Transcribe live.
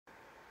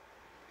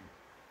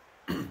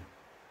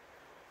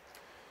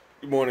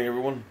Good morning,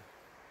 everyone.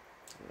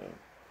 I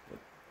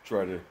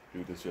tried to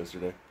do this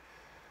yesterday.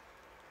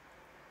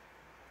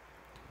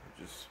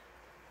 Just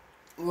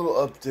a little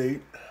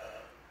update.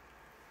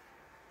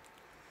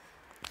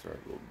 Sorry,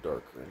 a little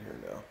darker in here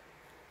now.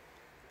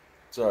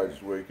 Sorry,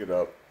 just waking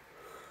up.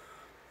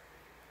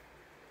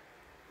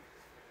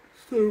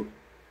 So,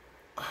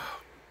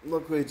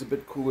 luckily it's a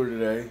bit cooler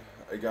today.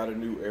 I got a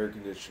new air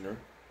conditioner.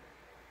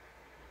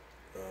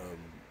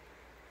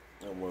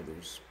 On one of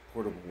those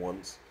portable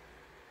ones.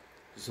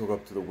 Just hook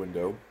up to the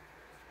window.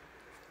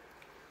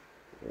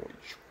 Oh,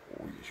 yes,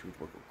 sweet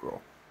little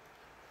girl.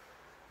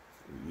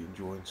 We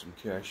enjoying some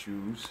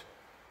cashews.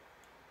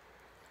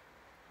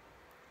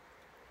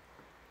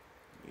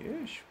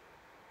 Yes.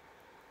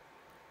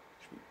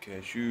 Sweet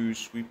cashews,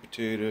 sweet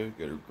potato,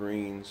 got her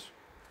greens.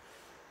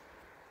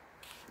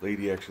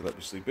 Lady actually let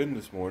me sleep in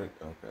this morning.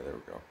 Okay, there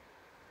we go.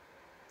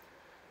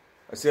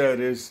 I see how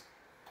it is.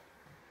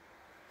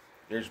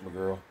 There's my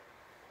girl.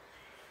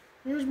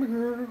 There's my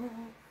girl.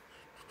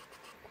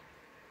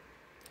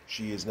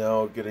 She is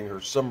now getting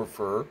her summer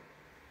fur.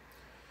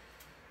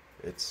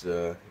 It's,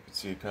 you can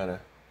see it kind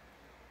of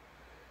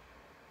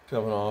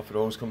coming off. It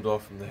always comes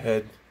off from the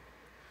head.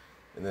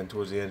 And then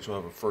towards the end, she'll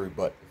have a furry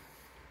butt.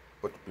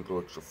 But the people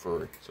extra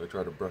furry. So I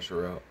try to brush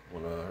her out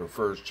when her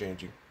fur is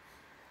changing.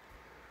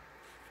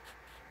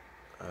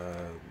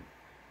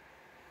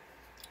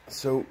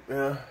 So,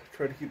 yeah,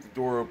 try to keep the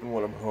door open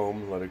when I'm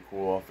home and let it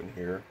cool off in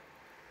here.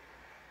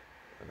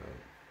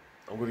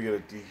 I'm going to get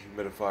a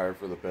dehumidifier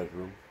for the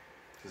bedroom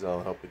because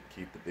that'll help it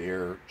keep the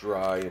air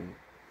dry and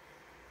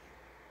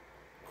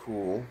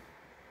cool.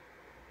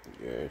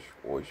 Yes,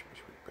 always my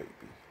sweet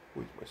baby.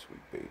 Always my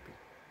sweet baby.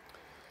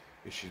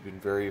 Yeah, she's been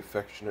very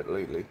affectionate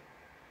lately.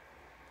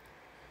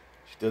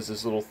 She does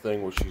this little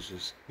thing where she's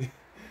just...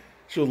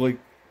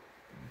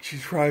 she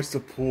tries to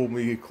pull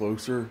me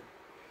closer.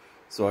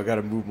 So I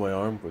gotta move my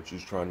arm, but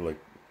she's trying to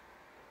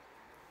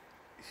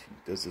she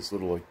does this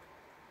little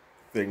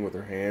thing with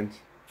her hand.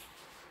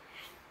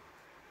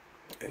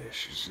 And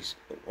she's just,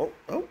 oh,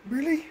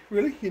 really?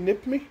 Really? You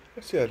nipped me?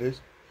 I see how it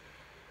is.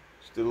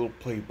 Just did a little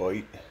play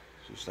bite.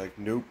 She's like,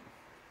 nope.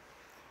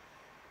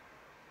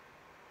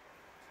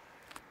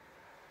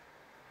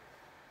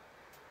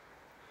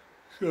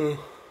 So,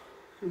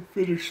 I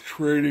finished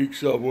training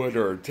someone,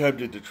 or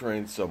attempted to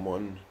train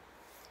someone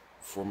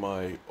for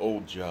my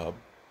old job.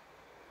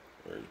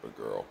 There's my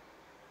girl.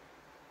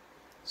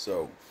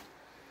 So,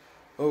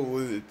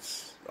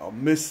 I'll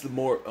miss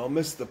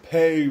the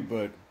pay,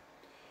 but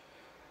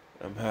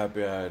I'm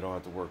happy I don't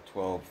have to work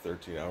 12,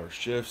 13-hour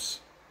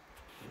shifts.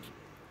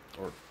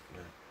 Or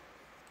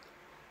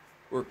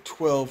work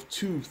 12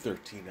 to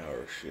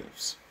 13-hour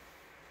shifts.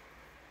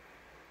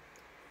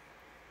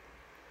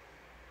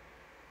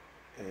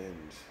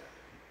 And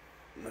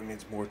that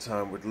means more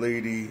time with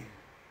Lady.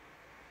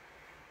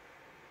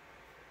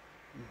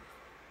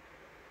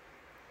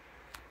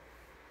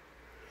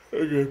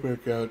 I get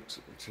back out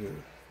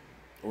to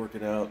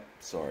working out.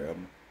 Sorry,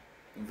 I'm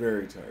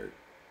very tired.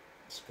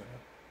 Just kind of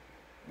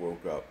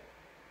woke up.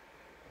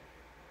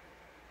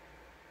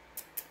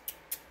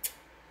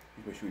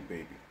 He's my sweet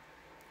baby.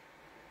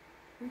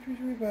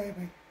 Sweet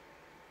baby.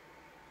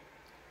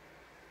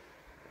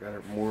 Got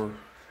her more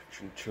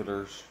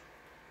chinchillas.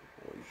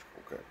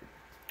 Okay.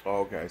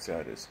 Oh, okay, I see how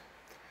it is.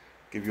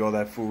 Give you all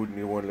that food and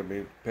you want to let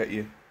me pet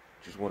you.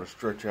 Just want to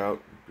stretch out.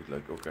 Be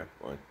like, okay,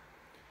 fine.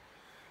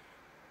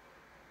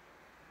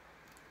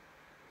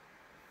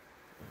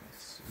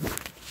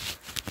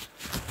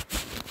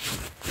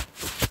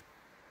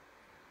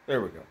 There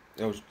we go.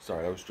 That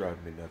was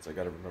driving me nuts. I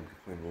gotta remember to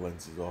clean the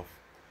lenses off.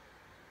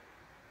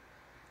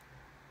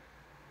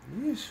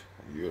 Yes.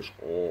 Yes.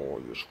 Oh,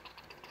 yes.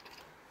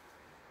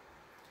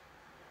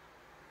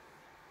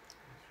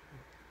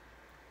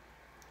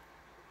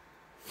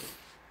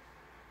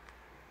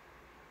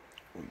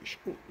 Oh, yes.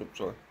 Oh, nope,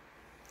 sorry.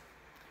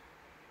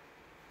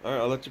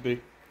 Alright, I'll let you be.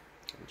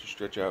 I'll let you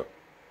stretch out.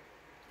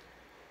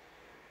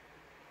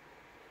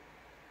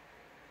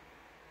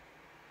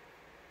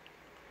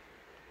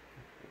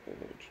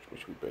 My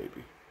sweet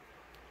baby.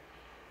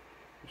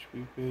 My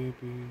sweet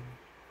baby.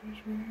 My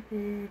sweet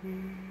baby.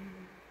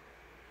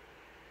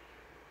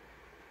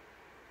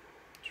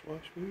 It's my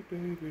sweet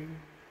baby.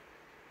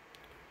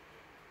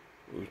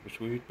 Who's my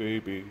sweet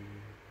baby?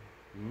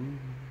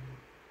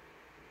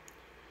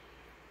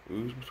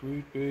 Who's my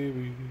sweet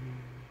baby?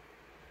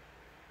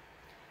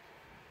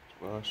 It's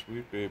my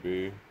sweet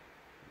baby.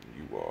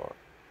 You are.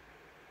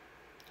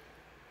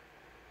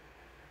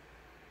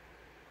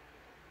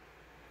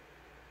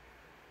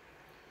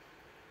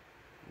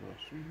 My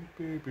sweet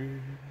baby.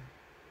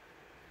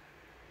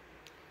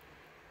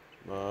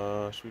 It's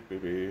my sweet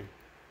baby.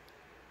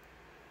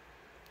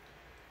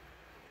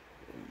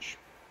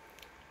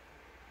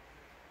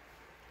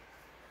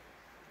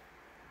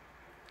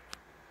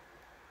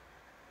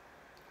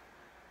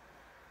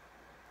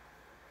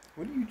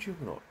 What are you chewing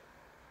on? What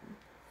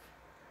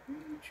are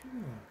you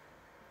chewing on?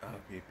 Oh,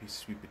 okay, a piece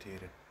of sweet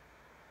potato.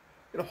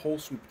 Get a whole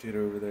sweet potato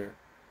over there.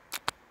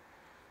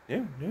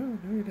 No,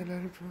 you're not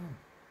allowed to draw.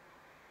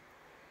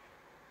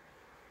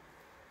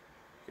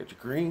 Got your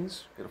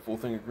greens. Got a full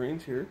thing of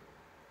greens here.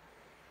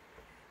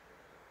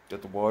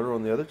 Got the water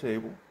on the other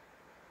table.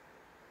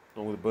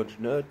 Along with a bunch of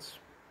nuts.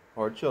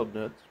 Hard-shelled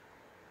nuts.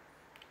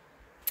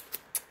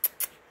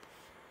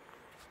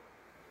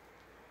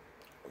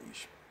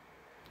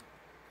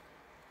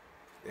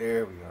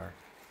 There we are.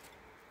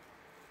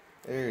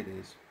 There it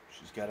is.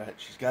 She's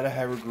gotta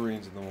have her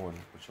greens in the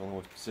morning, but she only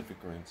wants Pacific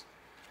greens.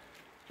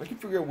 If I can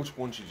figure out which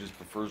one she just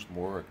prefers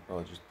more, I could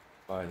probably just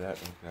buy that.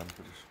 Okay, I'm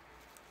pretty sure.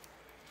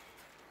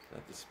 It's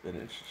not the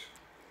spinach.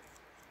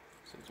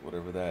 So it's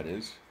whatever that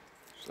is.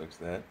 She likes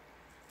that.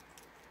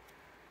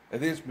 I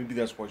think maybe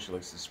that's why she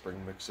likes the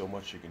spring mix so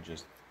much. She can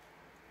just,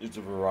 it's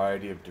a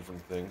variety of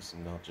different things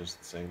and not just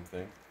the same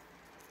thing.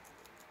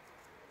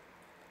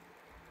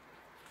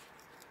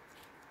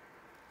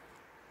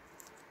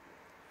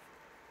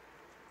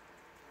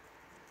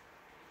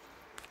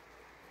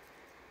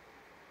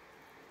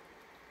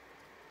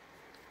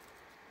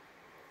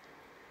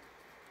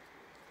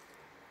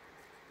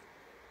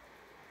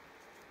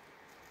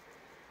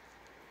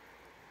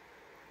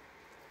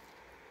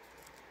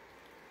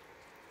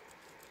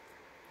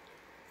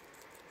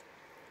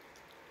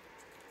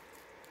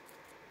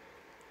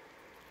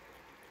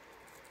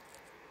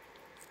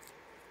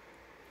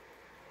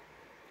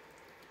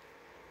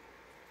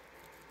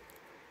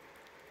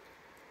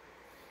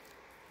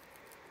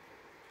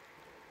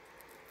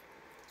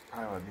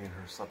 Probably why me and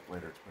her slept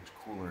later. It's much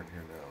cooler in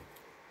here now.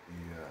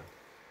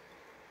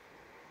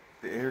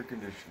 The air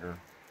conditioner,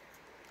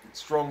 it's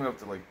strong enough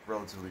to like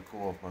relatively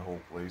cool off my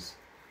whole place.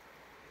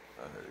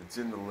 It's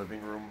in the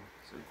living room,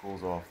 so it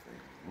cools off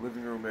the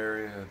living room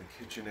area,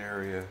 the kitchen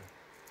area.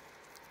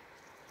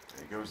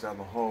 It goes down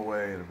the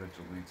hallway and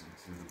eventually leads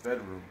into the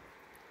bedroom.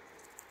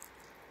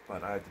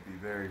 But I have to be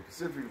very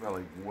specific about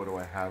like what do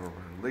I have over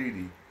her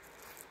lady.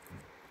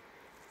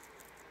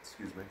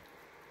 Excuse me.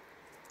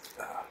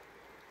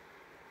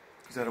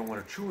 Because I don't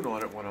want her chewing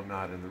on it when I'm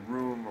not in the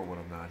room or when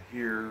I'm not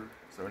here.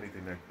 So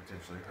anything that could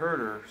potentially hurt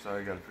her. So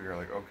I got to figure out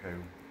like, okay,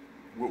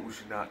 what will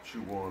she not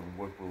chew on?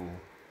 What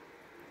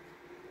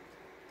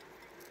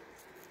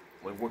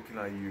can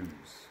I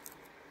use?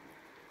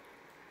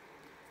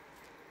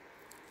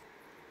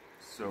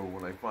 So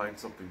when I find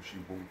something she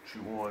won't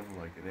chew on,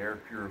 like an air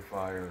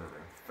purifier or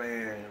a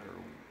fan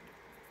or,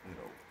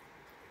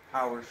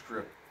 power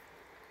strip,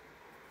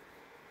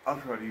 I'll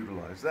try to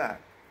utilize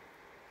that.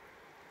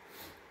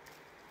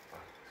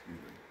 Excuse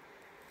me.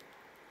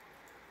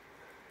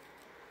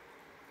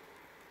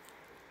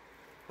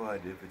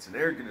 But if it's an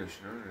air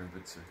conditioner,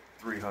 if it's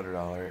a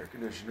 $300 air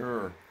conditioner,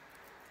 or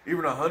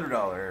even a $100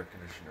 air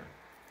conditioner,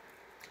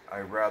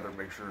 I'd rather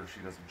make sure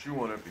she doesn't chew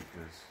on it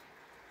because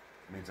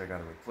it means I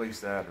gotta replace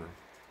that or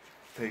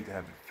pay to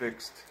have it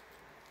fixed.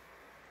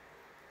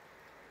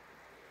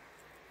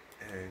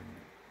 And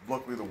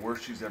luckily the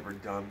worst she's ever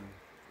done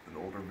in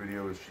an older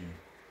video is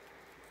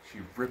she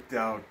ripped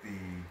out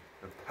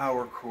the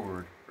power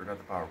cord, or not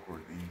the power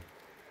cord,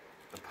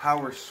 the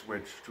power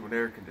switch to an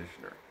air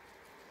conditioner.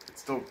 It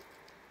still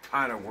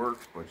kind of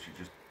works, but she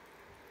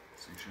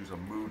was a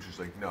mood. She's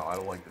like, no, I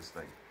don't like this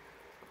thing.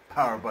 The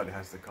power button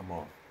has to come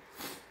off.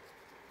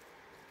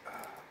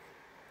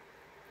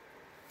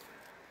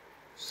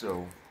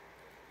 So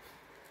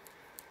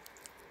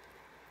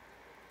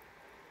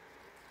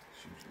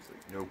she was just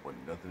like, nope,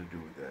 wanted nothing to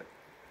do with that.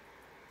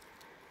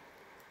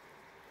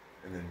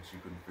 And then she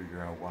couldn't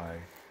figure out why.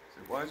 She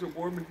said, why is it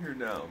warm in here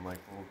now? I'm like,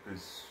 well,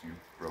 because you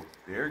broke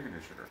the air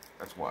conditioner.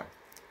 That's why.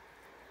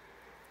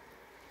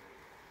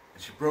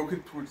 And she broke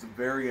it towards the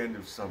very end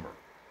of summer,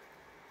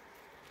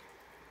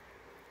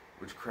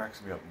 which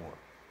cracks me up more.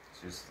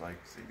 It's just like,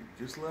 say,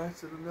 it just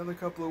lasted another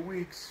couple of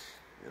weeks,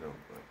 but.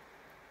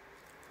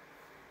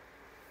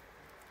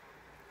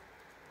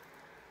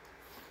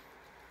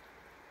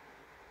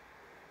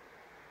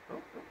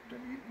 Oh,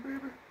 done eating,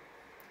 baby.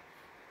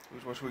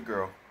 Who's my sweet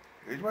girl?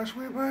 Here's my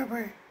sweet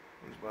baby.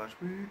 Here's my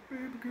sweet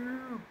baby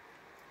girl.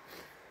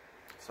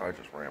 Sorry,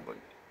 just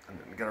rambling.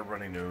 I got a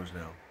runny nose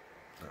now.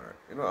 All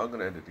right, I'm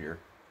gonna end it here.